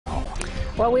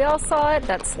Well, we all saw it,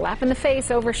 that slap in the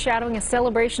face overshadowing a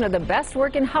celebration of the best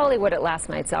work in Hollywood at last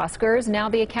night's Oscars. Now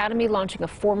the Academy launching a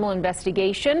formal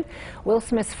investigation. Will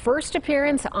Smith's first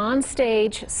appearance on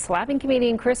stage, slapping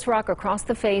comedian Chris Rock across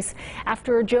the face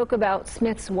after a joke about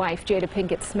Smith's wife, Jada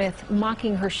Pinkett Smith,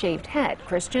 mocking her shaved head.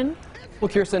 Christian? Well,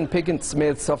 Kirsten, Pinkett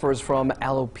Smith suffers from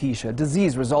alopecia, a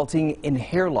disease resulting in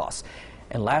hair loss.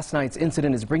 And last night's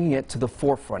incident is bringing it to the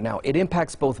forefront. Now, it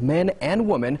impacts both men and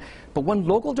women, but one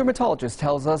local dermatologist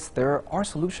tells us there are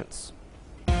solutions.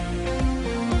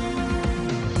 I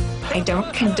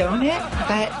don't condone it,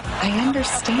 but I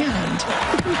understand.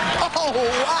 Oh,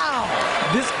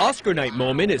 wow! This Oscar night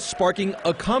moment is sparking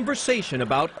a conversation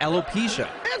about alopecia.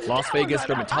 Las Vegas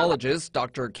dermatologist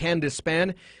Dr. Candice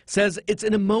Spann says it's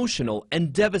an emotional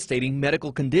and devastating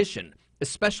medical condition,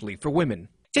 especially for women.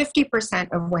 50%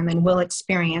 of women will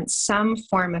experience some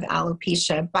form of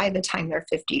alopecia by the time they're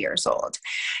 50 years old.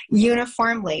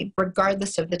 Uniformly,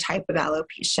 regardless of the type of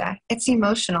alopecia, it's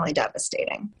emotionally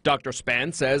devastating. Dr.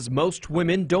 Spann says most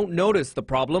women don't notice the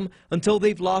problem until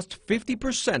they've lost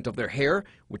 50% of their hair,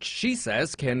 which she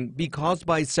says can be caused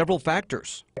by several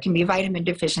factors. It can be vitamin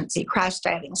deficiency, crash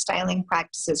dieting, styling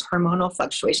practices, hormonal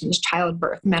fluctuations,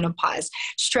 childbirth, menopause,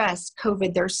 stress,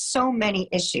 COVID. There's so many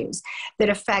issues that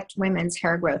affect women's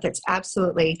hair growth. It's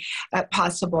absolutely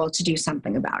possible to do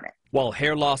something about it. While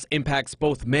hair loss impacts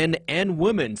both men and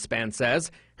women, Spann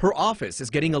says, her office is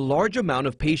getting a large amount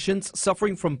of patients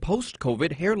suffering from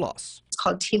post-COVID hair loss. It's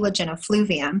called telogen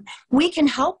effluvium. We can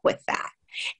help with that.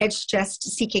 It's just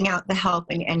seeking out the help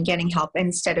and getting help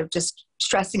instead of just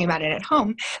stressing about it at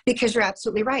home, because you're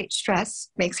absolutely right. Stress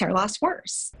makes hair loss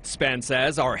worse. Spann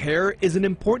says our hair is an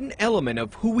important element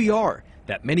of who we are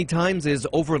that many times is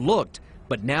overlooked,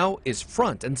 but now is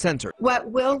front and center.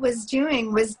 What Will was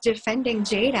doing was defending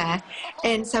Jada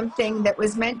in something that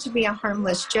was meant to be a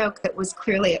harmless joke that was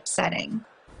clearly upsetting.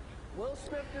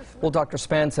 Well, Dr.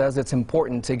 Spann says it's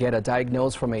important to get a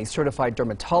diagnosis from a certified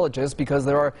dermatologist because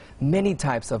there are many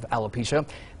types of alopecia.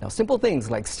 Now, simple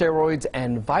things like steroids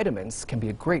and vitamins can be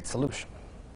a great solution.